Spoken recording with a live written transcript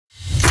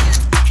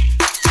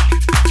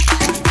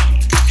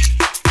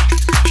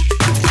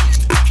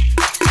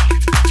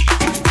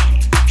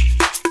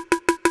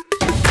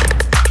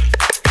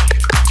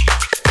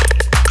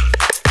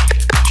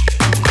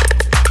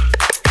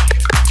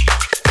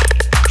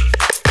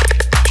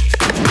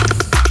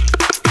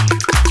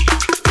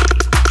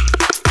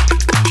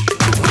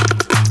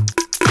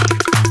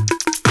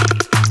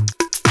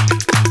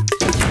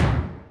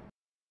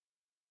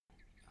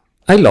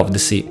I love the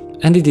sea,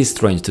 and it is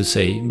strange to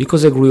say,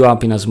 because I grew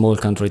up in a small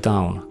country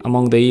town,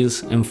 among the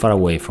hills and far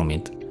away from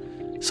it.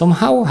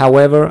 Somehow,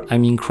 however,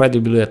 I'm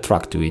incredibly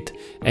attracted to it,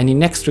 and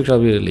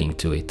inextricably linked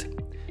to it.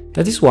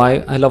 That is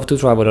why I love to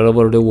travel all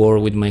over the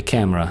world with my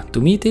camera, to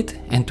meet it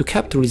and to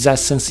capture its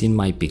essence in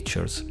my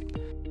pictures.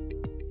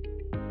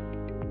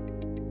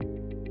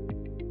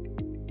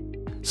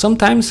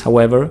 Sometimes,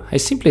 however, I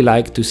simply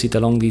like to sit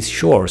along these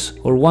shores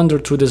or wander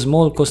through the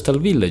small coastal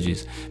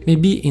villages,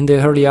 maybe in the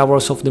early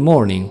hours of the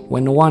morning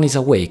when no one is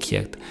awake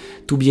yet,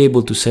 to be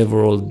able to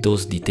savor all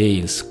those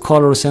details,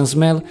 colors and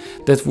smell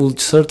that would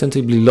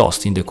certainly be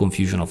lost in the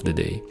confusion of the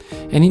day.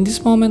 And in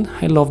this moment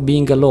I love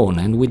being alone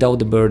and without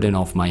the burden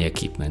of my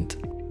equipment.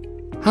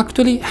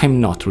 Actually, I'm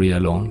not really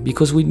alone,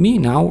 because with me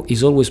now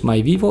is always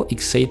my Vivo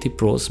X80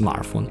 Pro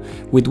smartphone,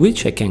 with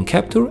which I can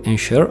capture and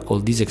share all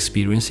these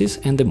experiences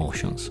and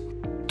emotions.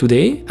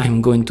 Today,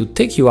 I'm going to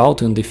take you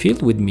out on the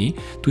field with me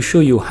to show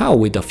you how,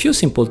 with a few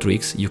simple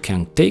tricks, you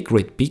can take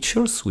great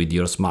pictures with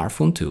your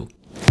smartphone too.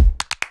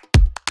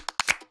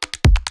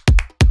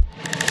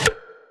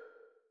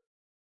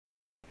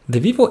 The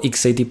Vivo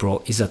X80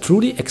 Pro is a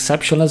truly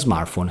exceptional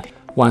smartphone.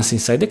 Once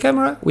inside the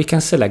camera, we can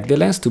select the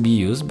lens to be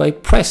used by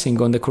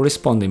pressing on the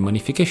corresponding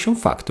magnification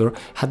factor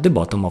at the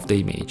bottom of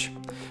the image.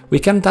 We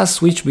can thus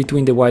switch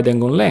between the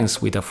wide-angle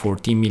lens with a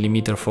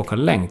 14mm focal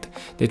length,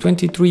 the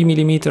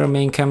 23mm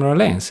main camera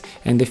lens,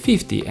 and the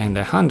 50 and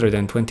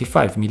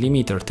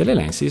 125mm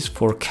telelenses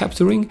for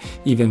capturing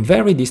even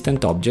very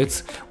distant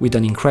objects with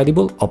an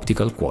incredible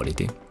optical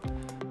quality.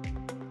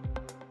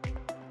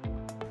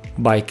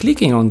 By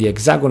clicking on the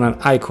hexagonal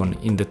icon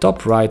in the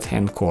top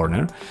right-hand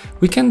corner,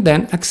 we can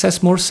then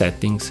access more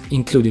settings,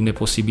 including the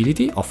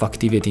possibility of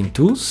activating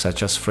tools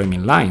such as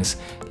framing lines,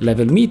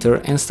 level meter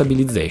and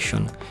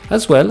stabilization,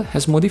 as well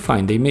as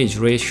modifying the image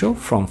ratio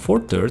from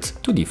 4/3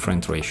 to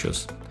different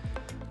ratios.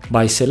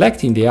 By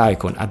selecting the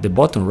icon at the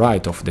bottom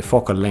right of the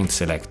focal length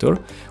selector,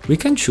 we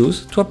can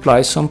choose to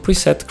apply some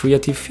preset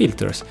creative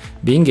filters,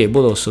 being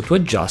able also to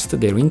adjust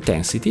their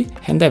intensity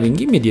and having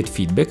immediate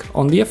feedback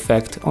on the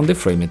effect on the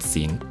framed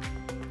scene.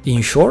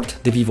 In short,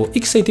 the Vivo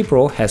X80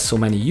 Pro has so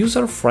many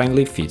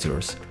user-friendly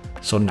features.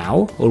 So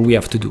now all we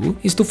have to do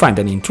is to find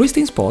an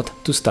interesting spot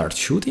to start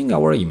shooting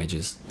our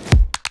images.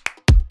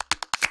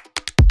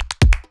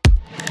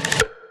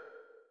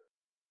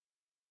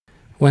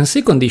 When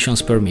sea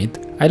conditions permit,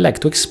 I like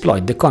to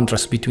exploit the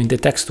contrast between the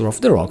texture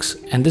of the rocks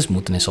and the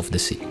smoothness of the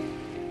sea.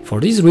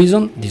 For this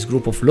reason, this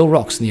group of low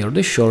rocks near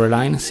the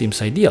shoreline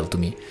seems ideal to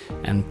me,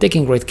 and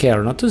taking great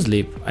care not to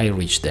slip, I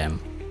reach them.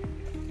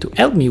 To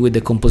help me with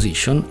the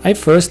composition, I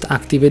first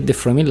activate the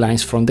framing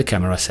lines from the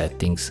camera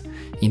settings.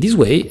 In this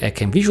way, I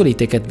can visually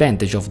take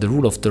advantage of the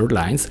rule of third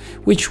lines,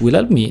 which will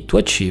help me to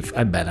achieve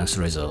a balanced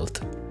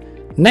result.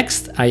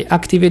 Next, I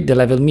activate the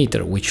level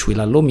meter, which will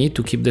allow me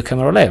to keep the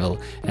camera level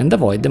and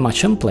avoid the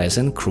much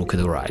unpleasant crooked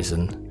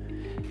horizon.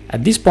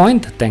 At this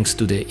point, thanks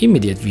to the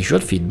immediate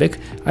visual feedback,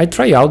 I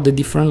try out the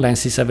different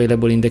lenses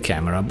available in the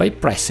camera by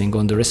pressing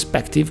on the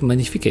respective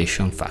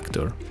magnification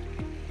factor.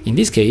 In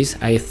this case,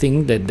 I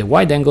think that the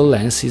wide-angle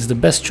lens is the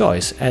best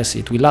choice, as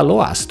it will allow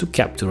us to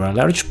capture a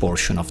large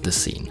portion of the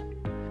scene.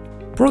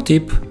 Pro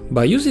tip: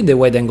 by using the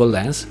wide-angle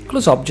lens,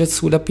 close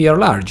objects will appear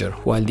larger,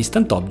 while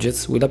distant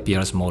objects will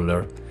appear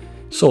smaller.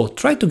 So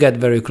try to get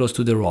very close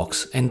to the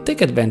rocks and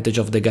take advantage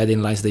of the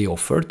guiding lines they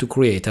offer to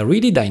create a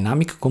really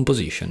dynamic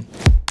composition.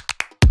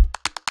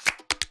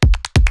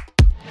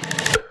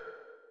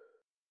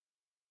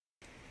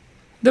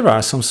 There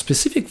are some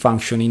specific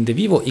functions in the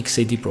Vivo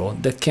X80 Pro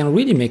that can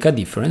really make a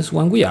difference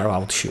when we are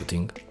out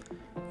shooting.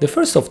 The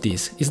first of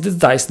these is the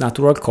ZEISS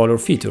Natural Color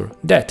feature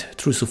that,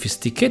 through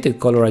sophisticated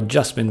color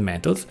adjustment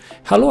methods,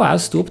 allow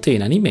us to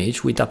obtain an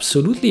image with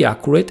absolutely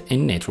accurate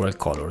and natural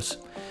colors.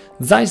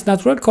 ZEISS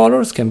Natural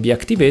Colors can be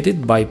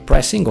activated by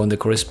pressing on the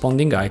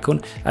corresponding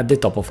icon at the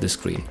top of the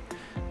screen.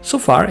 So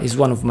far, it's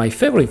one of my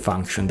favorite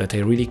functions that I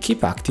really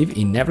keep active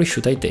in every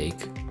shoot I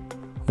take.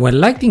 When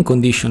lighting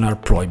conditions are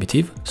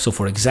prohibitive, so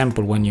for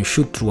example when you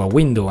shoot through a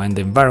window and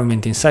the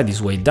environment inside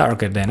is way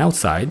darker than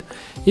outside,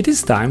 it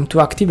is time to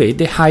activate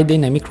the High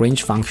Dynamic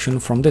Range function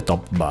from the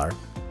top bar.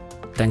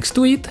 Thanks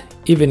to it,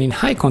 even in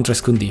high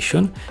contrast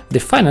conditions, the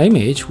final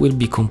image will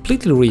be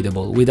completely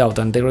readable without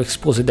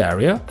underexposed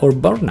area or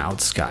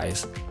burnout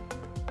skies.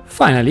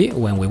 Finally,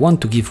 when we want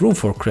to give room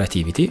for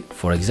creativity,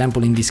 for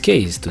example in this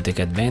case to take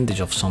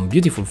advantage of some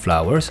beautiful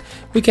flowers,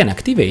 we can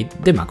activate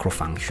the macro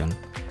function.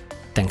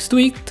 Thanks to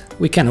it,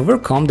 we can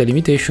overcome the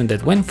limitation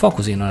that when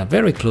focusing on a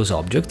very close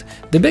object,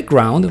 the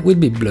background will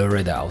be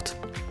blurred out.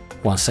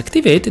 Once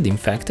activated, in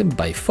fact,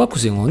 by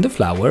focusing on the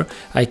flower,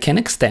 I can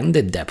extend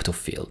the depth of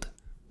field.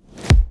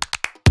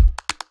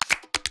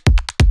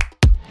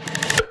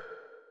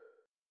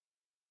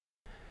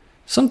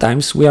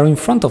 Sometimes we are in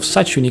front of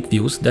such unique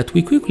views that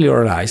we quickly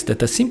realize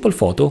that a simple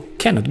photo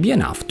cannot be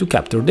enough to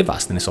capture the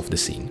vastness of the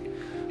scene.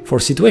 For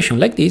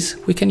situations like this,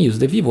 we can use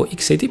the Vivo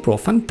X80 Pro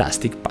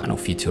fantastic pano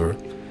feature.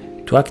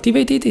 To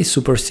activate it is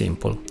super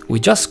simple. We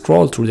just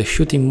scroll through the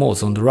shooting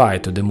modes on the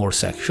right of the More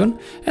section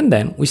and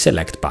then we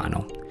select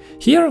Pano.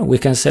 Here we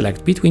can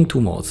select between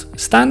two modes,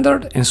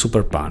 Standard and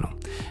Super Pano.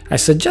 I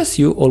suggest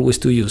you always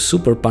to use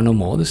Super Pano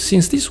mode,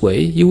 since this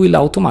way you will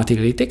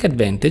automatically take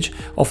advantage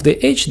of the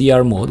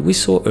HDR mode we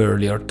saw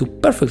earlier to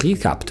perfectly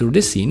capture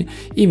the scene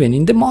even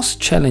in the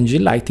most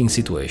challenging lighting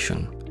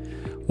situation.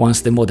 Once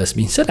the mode has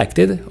been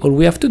selected, all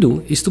we have to do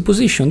is to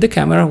position the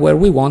camera where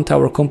we want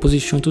our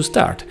composition to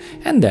start,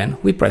 and then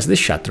we press the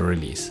shutter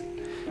release.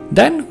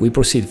 Then we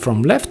proceed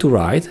from left to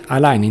right,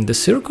 aligning the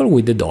circle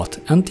with the dot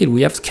until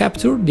we have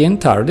captured the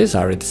entire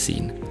desired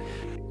scene.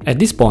 At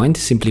this point,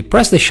 simply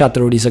press the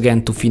shutter release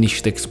again to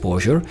finish the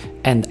exposure,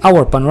 and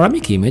our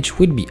panoramic image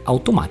will be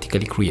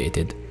automatically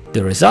created.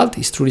 The result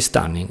is truly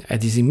stunning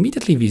and is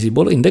immediately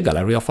visible in the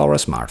gallery of our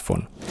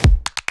smartphone.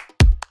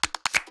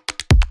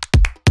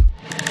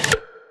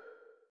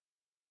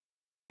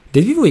 The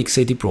vivo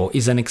X80 Pro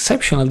is an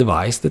exceptional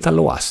device that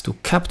allows us to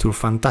capture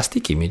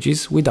fantastic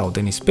images without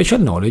any special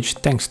knowledge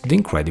thanks to the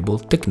incredible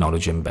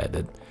technology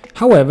embedded.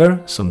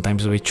 However,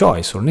 sometimes by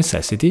choice or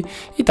necessity,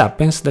 it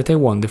happens that I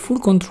want the full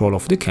control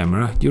of the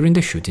camera during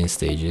the shooting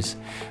stages.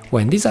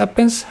 When this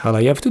happens, all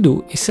I have to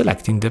do is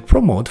selecting the Pro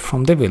mode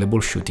from the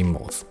available shooting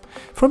modes.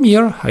 From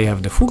here, I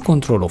have the full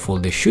control of all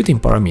the shooting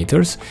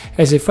parameters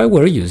as if I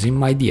were using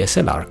my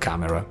DSLR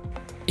camera.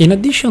 In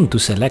addition to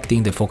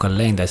selecting the focal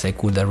length as I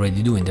could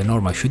already do in the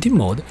normal shooting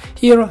mode,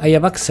 here I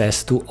have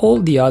access to all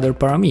the other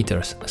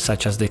parameters,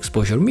 such as the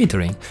exposure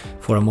metering,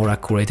 for a more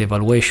accurate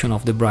evaluation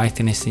of the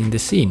brightness in the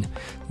scene,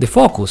 the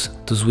focus,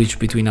 to switch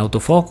between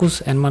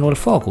autofocus and manual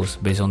focus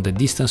based on the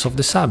distance of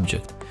the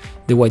subject,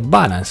 the white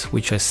balance,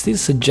 which I still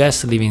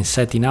suggest leaving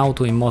set in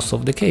auto in most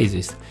of the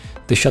cases,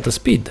 the shutter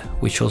speed,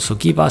 which also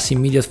gives us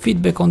immediate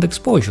feedback on the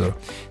exposure,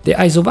 the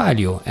ISO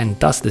value and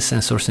thus the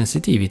sensor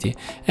sensitivity,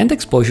 and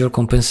exposure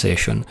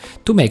compensation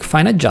to make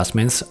fine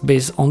adjustments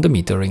based on the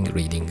metering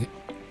reading.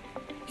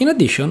 In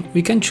addition,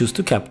 we can choose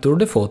to capture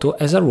the photo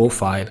as a RAW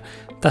file,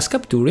 thus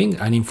capturing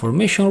an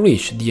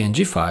information-rich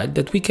DNG file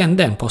that we can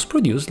then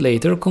post-produce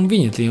later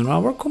conveniently on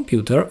our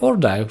computer or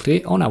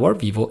directly on our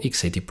vivo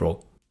X80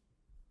 Pro.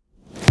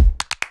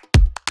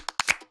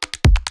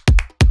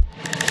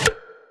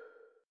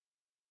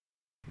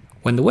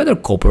 When the weather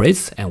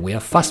cooperates and we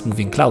have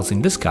fast-moving clouds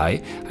in the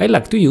sky, I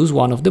like to use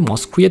one of the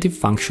most creative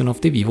functions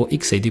of the vivo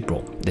X80 Pro,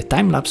 the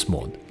time-lapse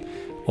mode.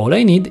 All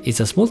I need is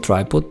a small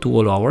tripod to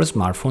hold our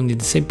smartphone in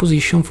the same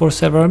position for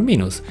several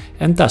minutes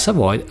and thus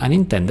avoid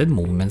unintended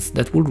movements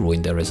that will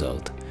ruin the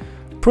result.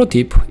 Pro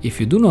tip: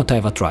 if you do not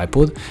have a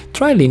tripod,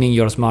 try leaning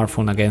your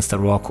smartphone against a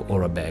rock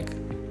or a bag.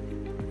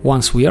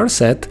 Once we are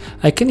set,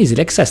 I can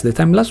easily access the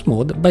time-lapse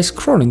mode by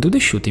scrolling to the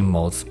shooting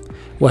modes.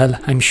 Well,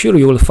 I'm sure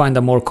you will find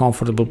a more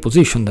comfortable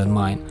position than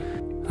mine.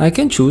 I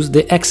can choose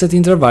the exit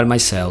interval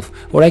myself,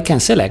 or I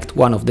can select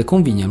one of the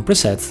convenient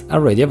presets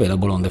already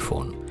available on the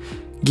phone.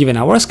 Given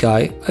our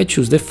sky, I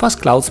choose the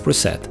Fast Clouds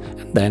preset,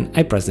 and then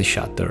I press the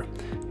shutter.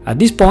 At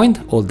this point,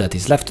 all that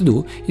is left to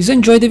do is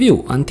enjoy the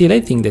view until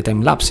I think the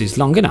time-lapse is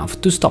long enough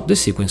to stop the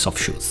sequence of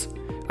shoots.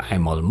 I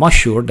am almost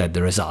sure that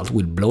the result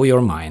will blow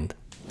your mind.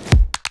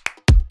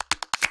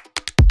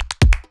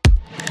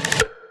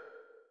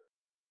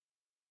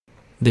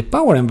 The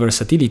power and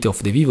versatility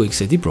of the vivo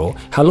X80 Pro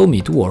allow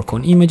me to work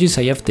on images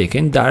I have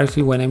taken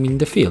directly when I'm in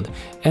the field,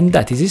 and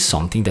that is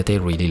something that I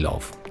really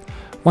love.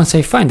 Once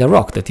I find a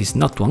rock that is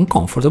not too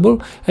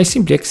uncomfortable, I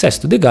simply access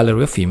to the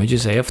gallery of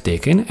images I have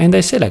taken and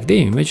I select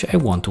the image I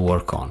want to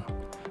work on.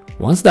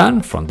 Once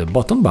done, from the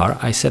bottom bar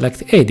I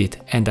select Edit,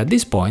 and at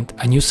this point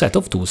a new set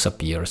of tools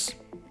appears.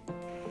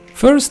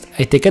 First,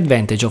 I take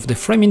advantage of the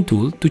framing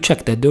tool to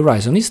check that the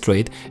horizon is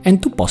straight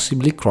and to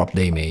possibly crop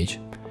the image.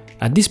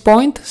 At this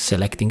point,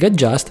 selecting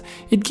Adjust,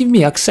 it gives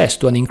me access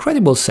to an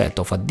incredible set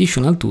of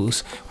additional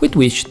tools with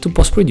which to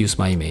post-produce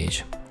my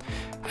image.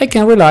 I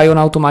can rely on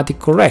automatic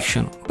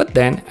correction, but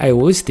then I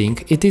always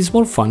think it is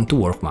more fun to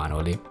work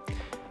manually.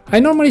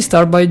 I normally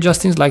start by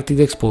adjusting slightly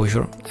the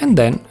exposure, and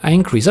then I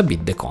increase a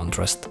bit the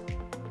contrast.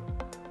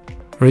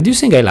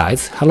 Reducing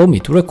highlights allow me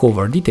to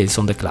recover details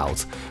on the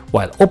clouds,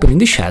 while opening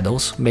the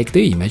shadows make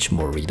the image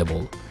more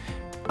readable.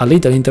 A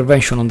little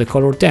intervention on the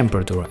color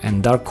temperature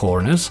and dark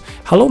corners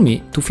allow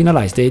me to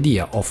finalize the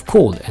idea of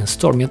cold and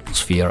stormy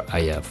atmosphere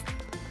I have.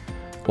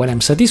 When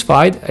I'm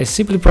satisfied, I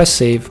simply press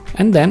save,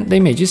 and then the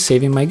image is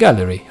saved in my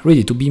gallery,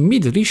 ready to be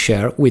immediately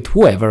shared with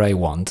whoever I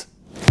want.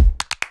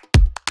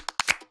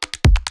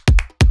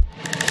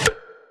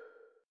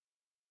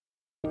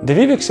 The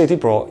vivo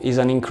X80 Pro is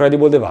an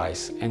incredible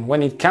device, and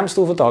when it comes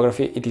to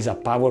photography, it is a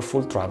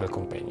powerful travel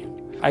companion.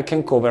 I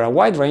can cover a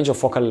wide range of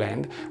focal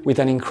length with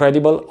an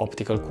incredible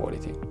optical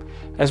quality.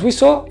 As we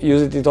saw,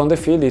 using it on the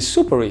field is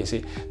super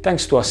easy,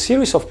 thanks to a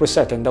series of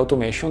presets and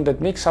automation that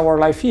makes our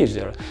life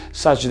easier,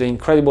 such as the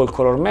incredible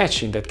color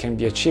matching that can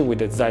be achieved with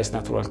the ZEISS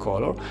Natural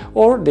Color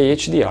or the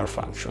HDR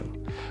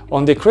function.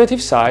 On the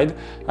creative side,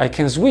 I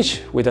can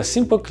switch with a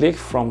simple click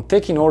from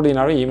taking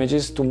ordinary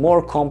images to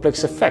more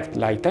complex effects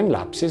like time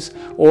lapses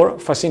or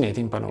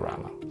fascinating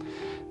panorama.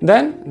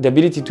 Then, the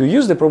ability to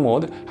use the Pro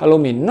mode allows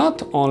me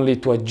not only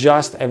to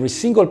adjust every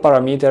single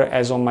parameter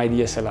as on my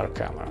DSLR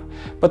camera,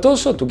 but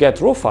also to get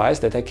raw files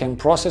that I can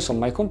process on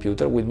my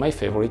computer with my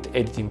favorite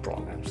editing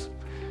programs.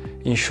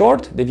 In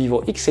short, the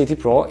Vivo X80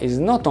 Pro is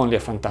not only a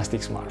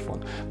fantastic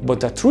smartphone,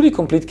 but a truly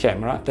complete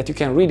camera that you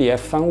can really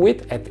have fun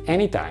with at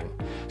any time.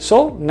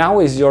 So now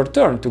is your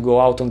turn to go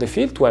out on the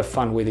field to have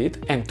fun with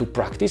it and to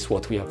practice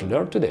what we have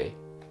learned today.